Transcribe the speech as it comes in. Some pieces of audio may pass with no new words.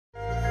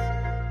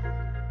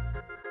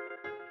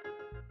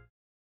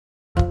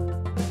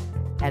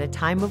At a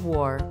time of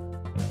war,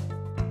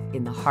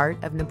 in the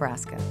heart of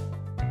Nebraska,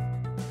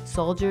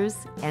 soldiers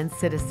and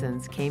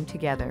citizens came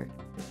together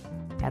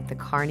at the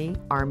Kearney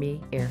Army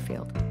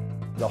Airfield.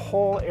 The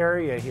whole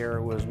area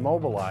here was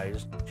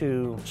mobilized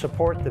to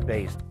support the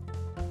base.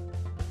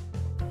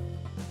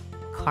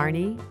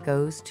 Kearney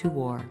goes to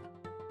war.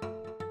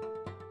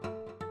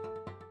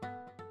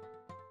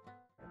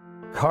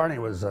 Kearney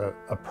was a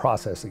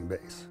processing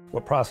base.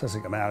 What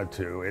processing amounted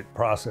to, it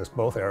processed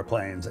both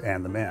airplanes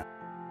and the men.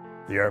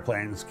 The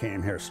airplanes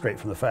came here straight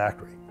from the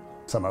factory.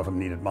 Some of them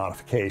needed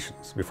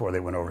modifications before they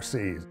went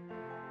overseas.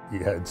 You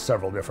had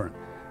several different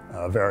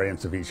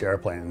variants of each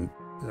airplane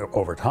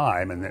over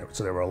time, and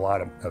so there were a lot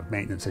of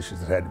maintenance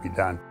issues that had to be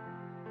done.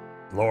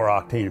 Lower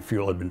octane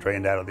fuel had been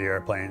drained out of the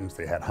airplanes.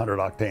 They had 100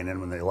 octane in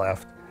when they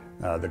left.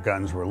 The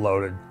guns were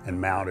loaded and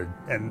mounted,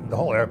 and the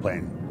whole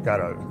airplane got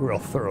a real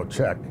thorough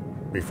check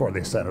before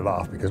they sent it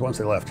off, because once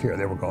they left here,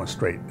 they were going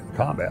straight into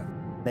combat.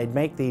 They'd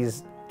make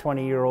these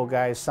 20-year-old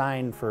guys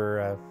sign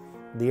for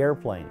the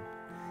airplane,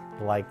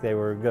 like they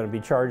were going to be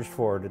charged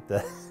for it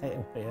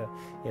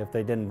if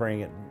they didn't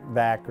bring it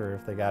back or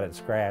if they got it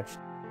scratched.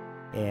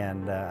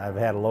 And I've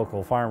had a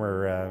local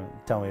farmer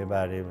tell me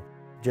about it. It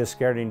just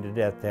scared him to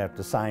death to have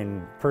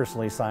to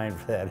personally sign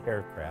for that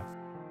aircraft.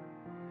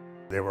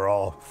 They were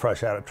all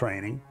fresh out of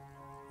training.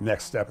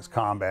 Next step is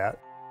combat,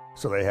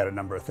 so they had a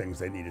number of things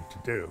they needed to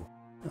do.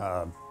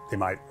 They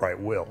might write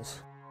wills,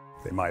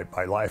 they might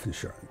buy life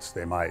insurance,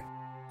 they might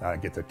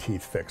get their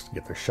teeth fixed,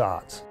 get their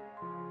shots.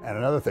 And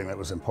another thing that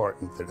was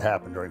important that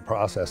happened during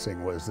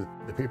processing was that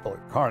the people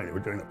at Kearney that were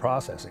doing the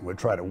processing would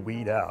try to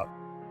weed out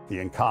the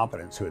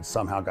incompetents who had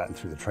somehow gotten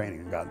through the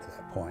training and gotten to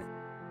that point,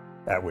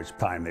 at which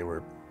time they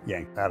were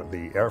yanked out of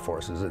the Air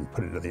Forces and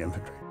put into the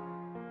infantry.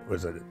 It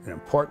was an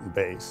important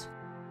base.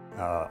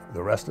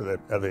 The rest of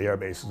the air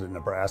bases in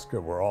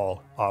Nebraska were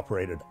all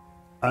operated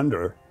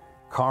under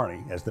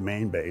Kearney as the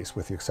main base,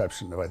 with the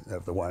exception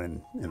of the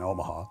one in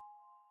Omaha.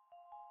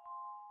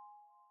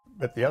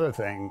 But the other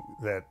thing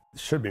that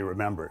should be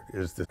remembered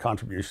is the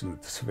contribution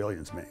that the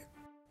civilians made.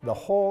 The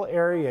whole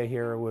area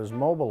here was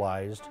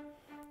mobilized,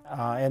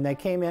 and they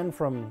came in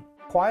from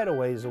quite a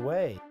ways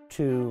away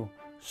to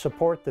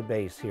support the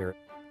base here.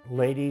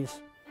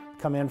 Ladies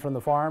come in from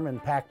the farm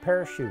and pack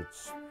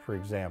parachutes, for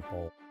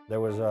example. There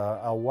was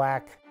a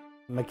WAC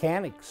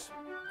mechanics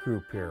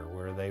group here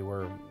where they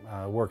were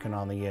working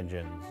on the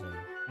engines.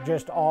 And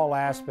just all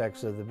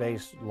aspects of the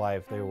base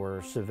life, there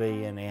were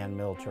civilian and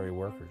military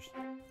workers.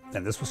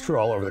 And this was true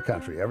all over the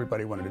country.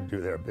 Everybody wanted to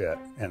do their bit,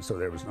 and so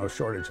there was no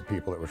shortage of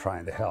people that were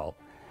trying to help.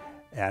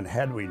 And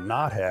had we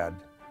not had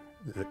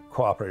the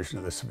cooperation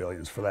of the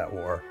civilians for that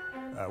war,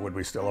 would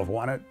we still have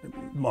won it?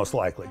 Most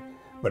likely,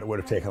 but it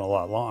would have taken a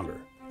lot longer.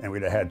 And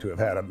we'd have had to have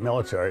had a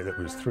military that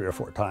was 3 or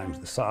 4 times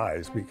the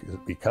size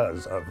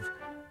because of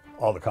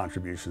all the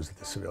contributions that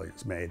the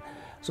civilians made.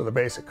 So the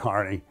base at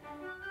Kearney,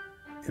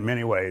 in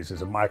many ways,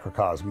 is a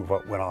microcosm of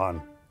what went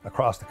on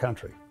across the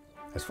country,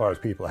 as far as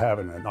people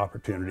having an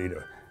opportunity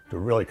to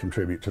really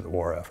contribute to the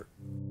war effort.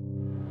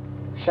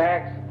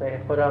 Shacks that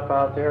they put up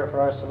out there for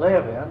us to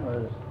live in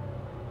was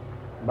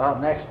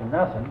about next to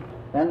nothing.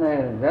 Then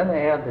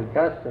they had the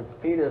guts to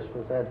feed us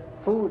with that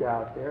food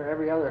out there.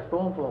 Every other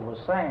spoonful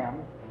was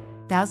sand.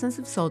 Thousands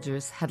of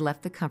soldiers had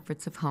left the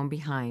comforts of home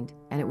behind,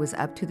 and it was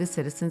up to the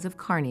citizens of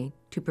Kearney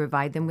to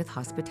provide them with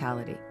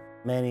hospitality.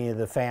 Many of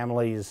the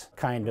families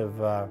kind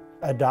of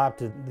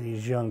adopted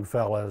these young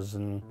fellas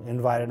and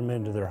invited them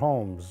into their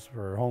homes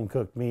for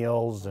home-cooked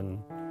meals and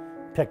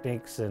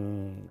picnics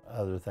and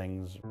other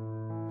things.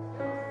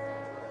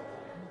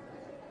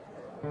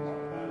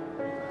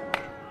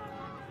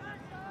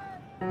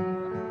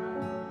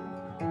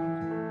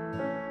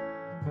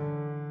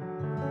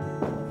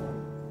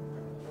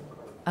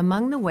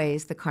 Among the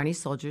ways the Kearney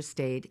soldiers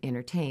stayed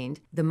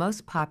entertained, the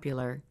most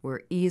popular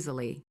were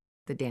easily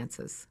the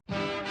dances.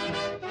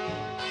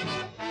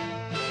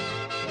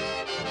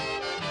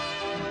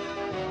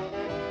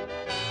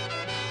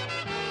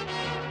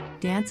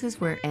 Dances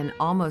were an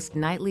almost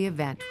nightly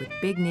event, with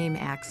big-name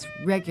acts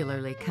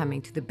regularly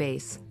coming to the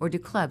base or to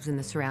clubs in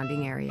the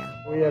surrounding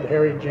area. We had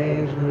Harry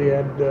James and we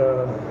had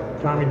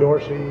Tommy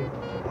Dorsey,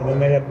 and then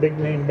they had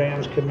big-name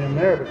bands come in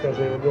there because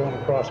they were going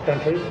across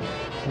country,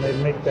 and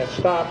they'd make that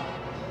stop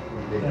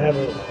and have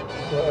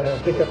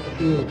pick up a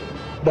few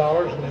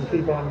dollars and then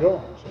keep on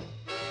going.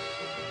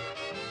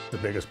 The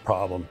biggest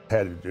problem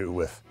had to do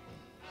with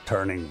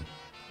turning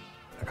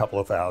a couple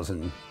of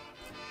thousand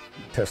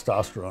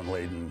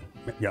testosterone-laden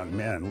young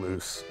men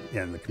loose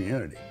in the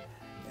community.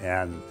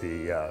 And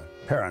the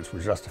parents were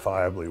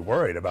justifiably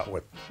worried about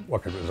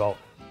what could result.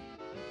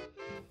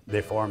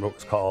 They formed what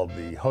was called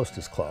the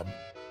Hostess Club.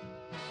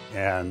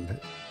 And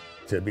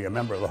to be a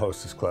member of the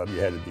Hostess Club, you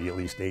had to be at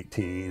least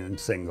 18 and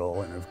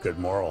single and of good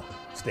moral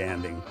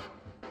standing.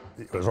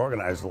 It was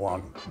organized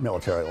along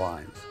military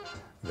lines.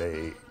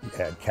 They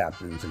had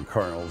captains and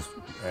colonels,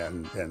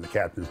 and the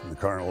captains and the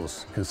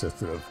colonels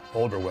consisted of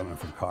older women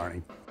from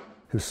Kearney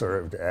who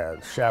served as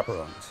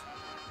chaperones.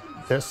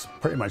 This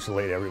pretty much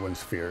allayed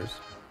everyone's fears.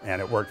 And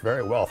it worked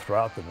very well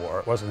throughout the war.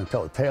 It wasn't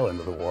until the tail end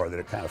of the war that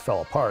it kind of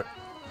fell apart.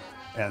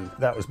 And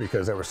that was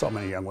because there were so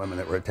many young women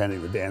that were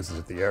attending the dances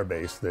at the air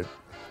base that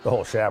the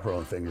whole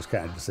chaperone thing just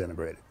kind of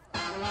disintegrated.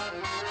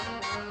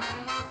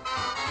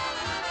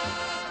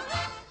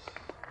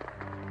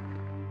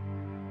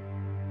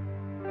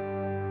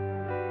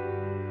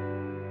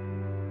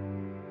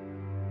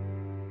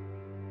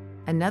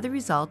 Another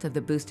result of the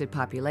boosted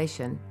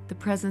population, the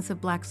presence of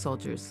black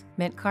soldiers,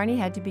 meant Kearney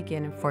had to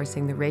begin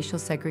enforcing the racial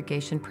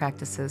segregation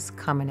practices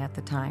common at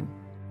the time.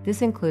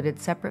 This included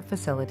separate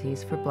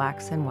facilities for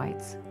blacks and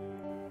whites.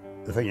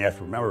 The thing you have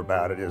to remember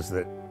about it is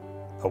that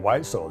a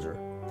white soldier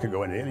could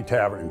go into any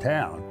tavern in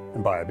town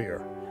and buy a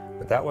beer,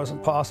 but that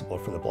wasn't possible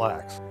for the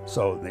blacks.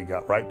 So they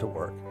got right to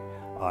work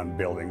on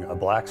building a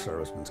black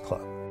servicemen's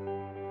club.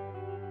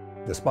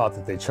 The spot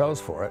that they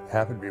chose for it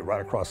happened to be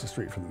right across the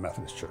street from the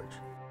Methodist Church.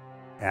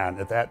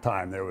 And at that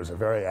time, there was a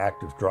very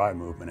active dry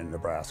movement in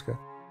Nebraska,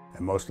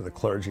 and most of the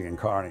clergy in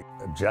Kearney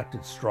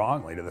objected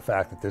strongly to the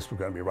fact that this was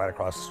going to be right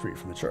across the street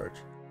from the church.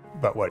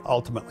 But what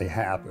ultimately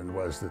happened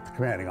was that the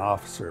commanding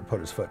officer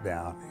put his foot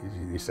down.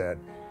 He said,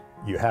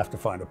 you have to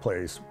find a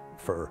place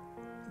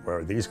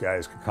where these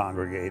guys can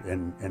congregate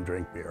and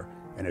drink beer.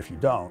 And if you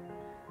don't,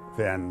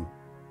 then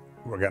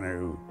we're going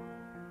to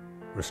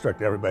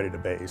restrict everybody to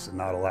base and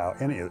not allow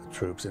any of the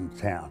troops into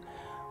town.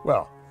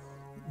 Well,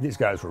 these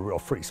guys were real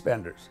free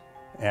spenders.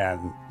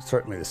 And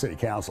certainly the city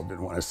council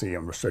didn't want to see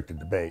them restricted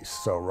to base.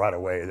 So right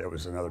away there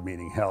was another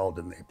meeting held,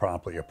 and they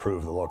promptly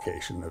approved the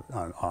location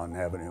on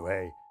Avenue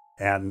A.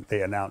 And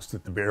they announced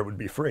that the beer would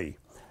be free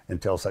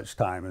until such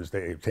time as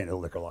they obtained a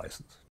liquor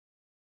license.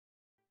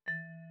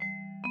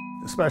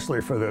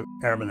 Especially for the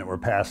airmen that were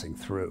passing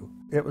through.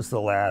 It was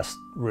the last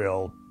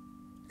real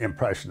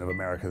impression of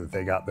America that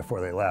they got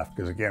before they left.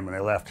 Because again, when they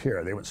left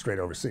here, they went straight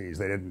overseas.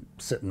 They didn't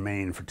sit in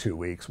Maine for 2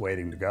 weeks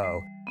waiting to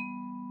go.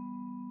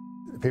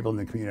 The people in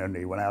the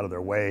community went out of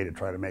their way to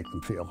try to make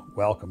them feel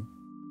welcome.